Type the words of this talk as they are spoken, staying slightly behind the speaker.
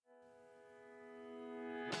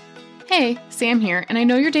Hey, Sam here, and I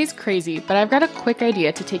know your day's crazy, but I've got a quick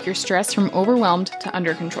idea to take your stress from overwhelmed to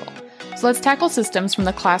under control. So let's tackle systems from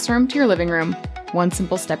the classroom to your living room, one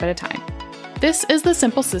simple step at a time. This is the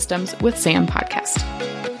Simple Systems with Sam podcast.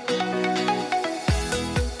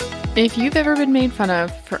 If you've ever been made fun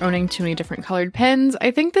of for owning too many different colored pens,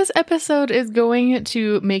 I think this episode is going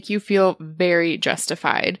to make you feel very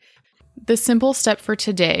justified. The simple step for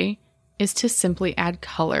today is to simply add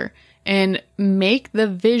color and make the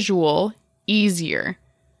visual easier.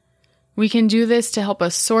 We can do this to help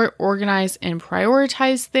us sort, organize, and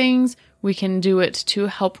prioritize things. We can do it to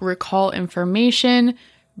help recall information,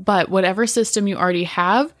 but whatever system you already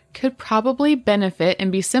have could probably benefit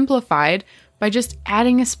and be simplified by just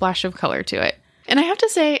adding a splash of color to it. And I have to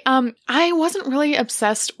say, I wasn't really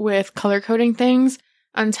obsessed with color coding things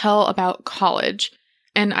until about college.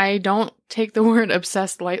 And I don't take the word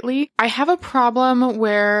obsessed lightly. I have a problem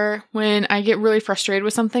where when I get really frustrated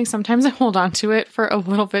with something, sometimes I hold on to it for a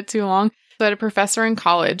little bit too long. So I had a professor in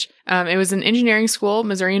college. It was an engineering school,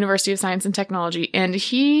 Missouri University of Science and Technology, and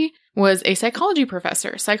he was a psychology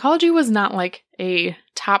professor. Psychology was not like a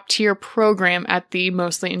top tier program at the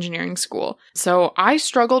mostly engineering school. So I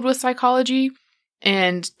struggled with psychology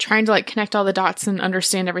and trying to connect all the dots and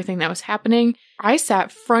understand everything that was happening. I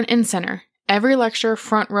sat front and center. Every lecture,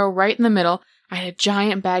 front row, right in the middle. I had a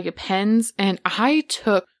giant bag of pens, and I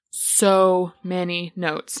took so many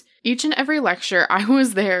notes. Each and every lecture, I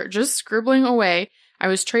was there just scribbling away. I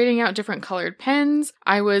was trading out different colored pens.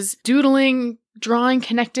 I was doodling, drawing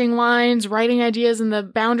connecting lines, writing ideas in the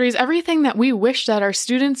boundaries, everything that we wish that our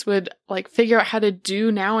students would figure out how to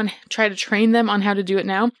do now and try to train them on how to do it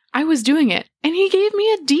now. I was doing it. And he gave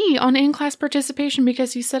me a D on in-class participation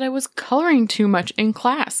because he said I was coloring too much in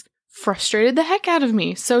class. Frustrated the heck out of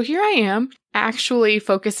me. So here I am actually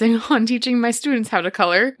focusing on teaching my students how to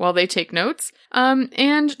color while they take notes,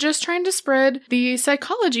 and just trying to spread the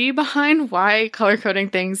psychology behind why color coding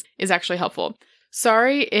things is actually helpful.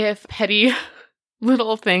 Sorry if petty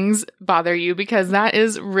little things bother you, because that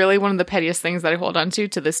is really one of the pettiest things that I hold on to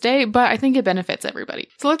this day, but I think it benefits everybody.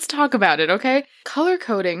 So let's talk about it, okay? Color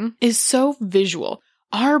coding is so visual.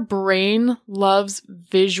 Our brain loves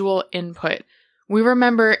visual input. We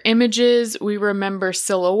remember images, we remember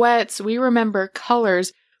silhouettes, we remember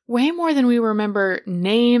colors way more than we remember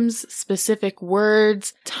names, specific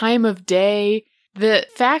words, time of day. The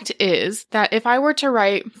fact is that if I were to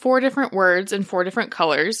write 4 different words in 4 different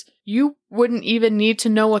colors, you wouldn't even need to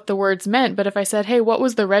know what the words meant. But if I said, hey, what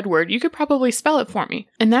was the red word? You could probably spell it for me.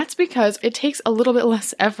 And that's because it takes a little bit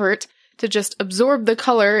less effort to just absorb the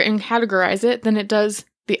color and categorize it than it does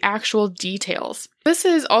the actual details. This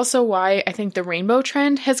is also why I think the rainbow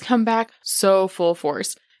trend has come back so full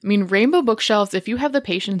force. I mean, rainbow bookshelves, if you have the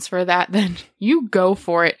patience for that, then you go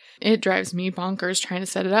for it. It drives me bonkers trying to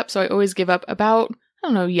set it up, so I always give up about,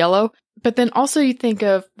 yellow. But then also you think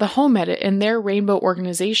of the Home Edit and their rainbow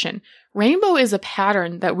organization. Rainbow is a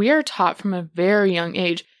pattern that we are taught from a very young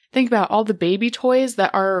age. Think about all the baby toys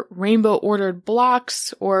that are rainbow ordered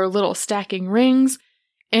blocks or little stacking rings.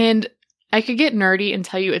 And I could get nerdy and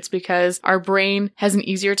tell you it's because our brain has an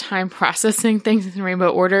easier time processing things in rainbow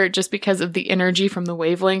order just because of the energy from the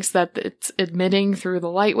wavelengths that it's emitting through the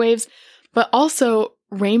light waves. But also,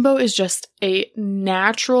 rainbow is just a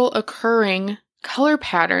natural occurring color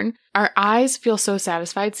pattern. Our eyes feel so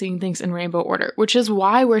satisfied seeing things in rainbow order, which is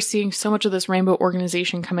why we're seeing so much of this rainbow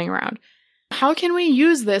organization coming around. How can we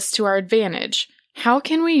use this to our advantage? How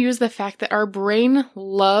can we use the fact that our brain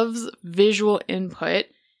loves visual input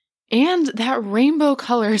and that rainbow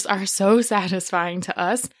colors are so satisfying to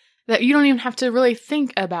us that you don't even have to really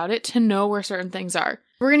think about it to know where certain things are?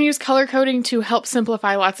 We're going to use color coding to help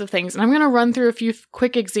simplify lots of things. And I'm going to run through a few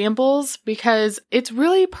quick examples because it's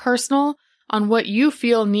really personal on what you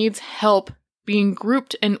feel needs help being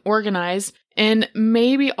grouped and organized, and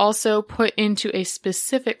maybe also put into a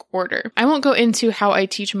specific order. I won't go into how I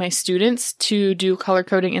teach my students to do color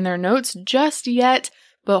coding in their notes just yet.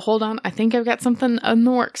 But hold on, I think I've got something in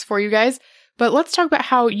the works for you guys. But let's talk about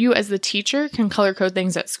how you as the teacher can color code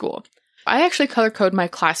things at school. I actually color code my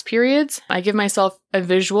class periods. I give myself a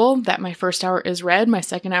visual that my first hour is red, my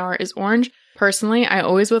second hour is orange. Personally, I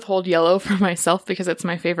always withhold yellow for myself because it's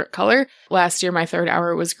my favorite color. Last year, my third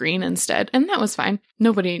hour was green instead, and that was fine.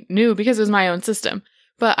 Nobody knew because it was my own system.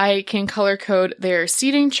 But I can color code their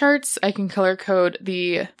seating charts. I can color code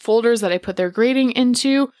the folders that I put their grading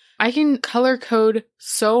into. I can color code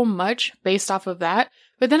so much based off of that,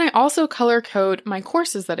 but then I also color code my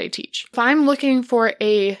courses that I teach. If I'm looking for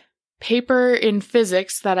a paper in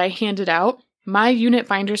physics that I handed out, my unit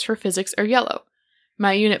binders for physics are yellow.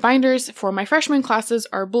 My unit binders for my freshman classes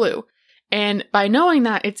are blue. And by knowing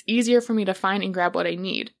that, it's easier for me to find and grab what I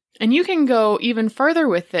need. And you can go even further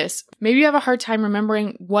with this. Maybe you have a hard time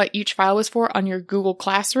remembering what each file was for on your Google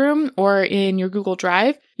Classroom or in your Google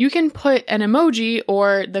Drive. You can put an emoji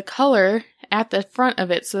or the color at the front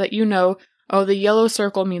of it so that you know, oh, the yellow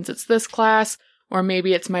circle means it's this class, or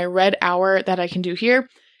maybe it's my red hour that I can do here.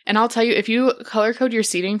 And I'll tell you, if you color code your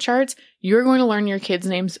seating charts, you're going to learn your kids'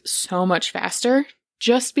 names so much faster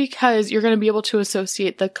just because you're going to be able to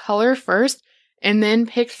associate the color first and then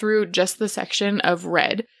pick through just the section of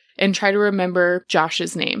red and try to remember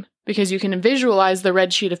Josh's name because you can visualize the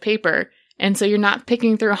red sheet of paper. And so you're not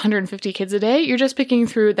picking through 150 kids a day, you're just picking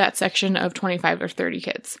through that section of 25 or 30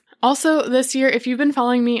 kids. Also, this year, if you've been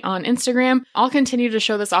following me on Instagram, I'll continue to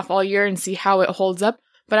show this off all year and see how it holds up.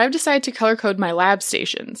 But I've decided to color code my lab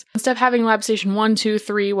stations. Instead of having lab station 1, 2,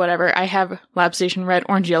 3, whatever, I have lab station red,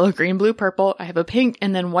 orange, yellow, green, blue, purple. I have a pink,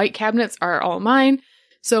 and then white cabinets are all mine.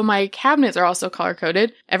 So my cabinets are also color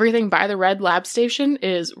coded. Everything by the red lab station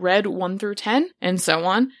is red 1 through 10, and so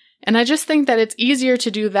on. And I just think that it's easier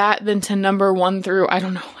to do that than to number 1 through, I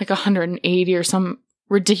don't know, like 180 or some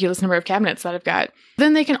ridiculous number of cabinets that I've got.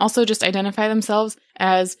 Then they can also just identify themselves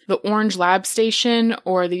as the orange lab station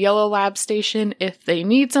or the yellow lab station if they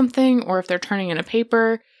need something or if they're turning in a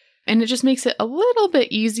paper. And it just makes it a little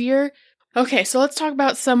bit easier. Okay, so let's talk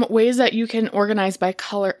about some ways that you can organize by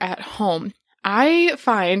color at home. I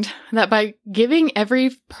find that by giving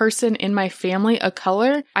every person in my family a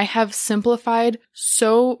color, I have simplified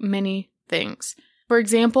so many things. For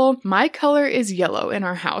example, my color is yellow in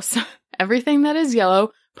our house. Everything that is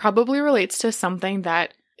yellow probably relates to something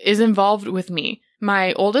that is involved with me.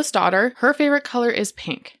 My oldest daughter, her favorite color is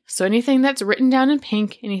pink. So anything that's written down in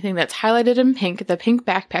pink, anything that's highlighted in pink, the pink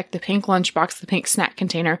backpack, the pink lunchbox, the pink snack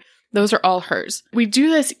container, those are all hers. We do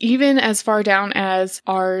this even as far down as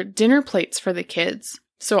our dinner plates for the kids.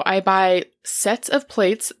 So I buy sets of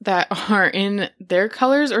plates that are in their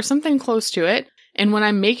colors or something close to it. And when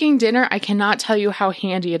I'm making dinner, I cannot tell you how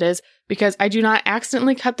handy it is because I do not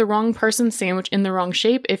accidentally cut the wrong person's sandwich in the wrong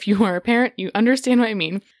shape. If you are a parent, you understand what I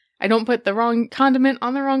mean. I don't put the wrong condiment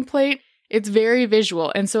on the wrong plate. It's very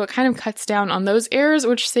visual, and so it kind of cuts down on those errors,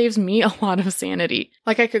 which saves me a lot of sanity.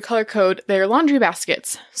 Like I could color code their laundry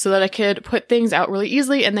baskets so that I could put things out really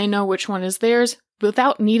easily and they know which one is theirs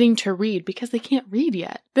without needing to read because they can't read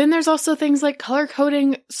yet. Then there's also things like color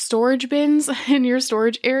coding storage bins in your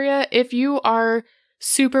storage area. If you are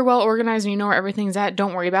super well organized and you know where everything's at,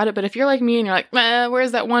 don't worry about it. But if you're like me and you're like,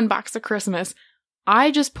 where's that one box of Christmas?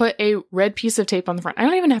 I just put a red piece of tape on the front. I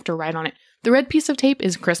don't even have to write on it. The red piece of tape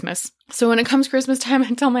is Christmas. So when it comes Christmas time, I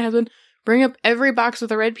tell my husband, bring up every box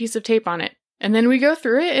with a red piece of tape on it. And then we go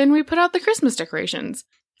through it and we put out the Christmas decorations.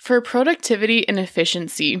 For productivity and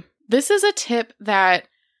efficiency, this is a tip that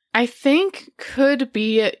I think could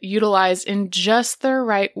be utilized in just the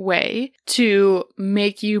right way to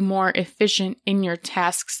make you more efficient in your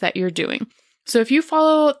tasks that you're doing. So if you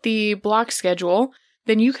follow the block schedule,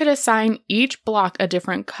 then you could assign each block a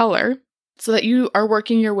different color so that you are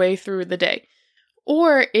working your way through the day.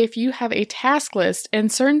 Or if you have a task list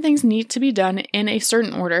and certain things need to be done in a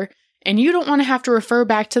certain order, and you don't want to have to refer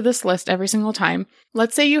back to this list every single time,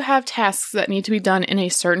 let's say you have tasks that need to be done in a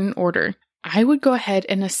certain order, I would go ahead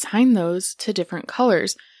and assign those to different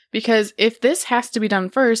colors. Because if this has to be done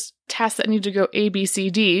first, tasks that need to go A, B, C,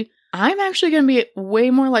 D, I'm actually going to be way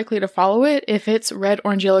more likely to follow it if it's red,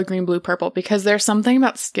 orange, yellow, green, blue, purple, because there's something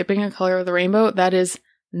about skipping a color of the rainbow that is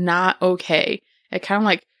not okay. It kind of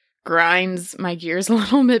like grinds my gears a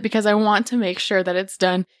little bit because I want to make sure that it's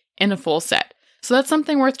done in a full set. So that's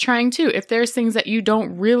something worth trying too. If there's things that you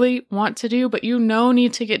don't really want to do, but you know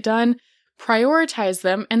need to get done, prioritize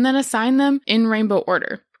them and then assign them in rainbow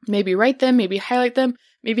order. Maybe write them, maybe highlight them,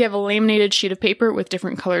 maybe have a laminated sheet of paper with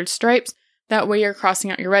different colored stripes. That way you're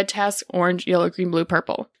crossing out your red tasks, orange, yellow, green, blue,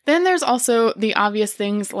 purple. Then there's also the obvious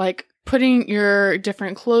things like putting your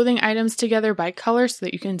different clothing items together by color so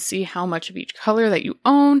that you can see how much of each color that you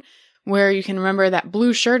own, where you can remember that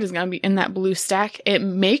blue shirt is going to be in that blue stack. It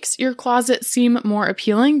makes your closet seem more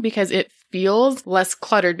appealing because it feels less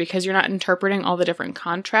cluttered because you're not interpreting all the different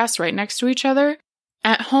contrasts right next to each other.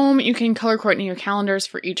 At home, you can color coordinate your calendars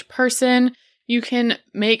for each person. You can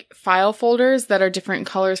make file folders that are different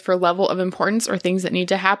colors for level of importance or things that need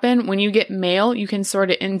to happen. When you get mail, you can sort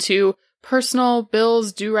it into personal,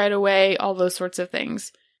 bills, due right away, all those sorts of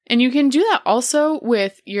things. And you can do that also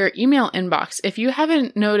with your email inbox. If you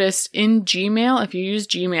haven't noticed in Gmail, if you use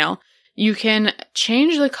Gmail, You can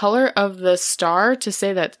change the color of the star to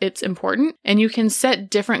say that it's important, and you can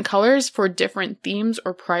set different colors for different themes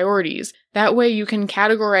or priorities. That way you can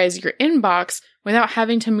categorize your inbox without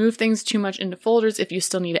having to move things too much into folders if you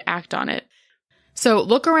still need to act on it. So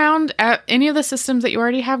look around at any of the systems that you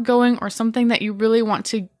already have going or something that you really want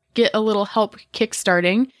to get a little help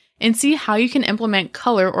kickstarting and see how you can implement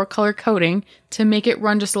color or color coding to make it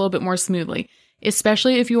run just a little bit more smoothly.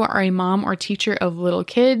 Especially if you are a mom or teacher of little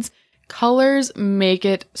kids, colors make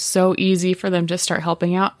it so easy for them to start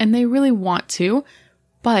helping out, and they really want to,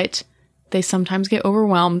 but they sometimes get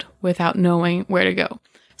overwhelmed without knowing where to go.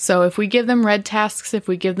 So if we give them red tasks, if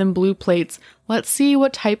we give them blue plates, let's see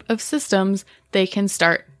what type of systems they can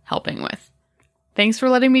start helping with. Thanks for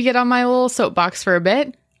letting me get on my little soapbox for a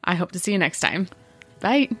bit. I hope to see you next time.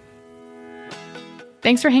 Bye.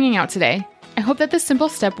 Thanks for hanging out today. I hope that this simple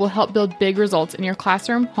step will help build big results in your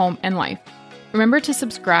classroom, home, and life. Remember to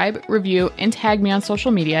subscribe, review, and tag me on social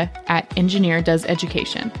media at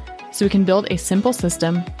EngineerDoesEducation so we can build a simple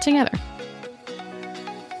system together.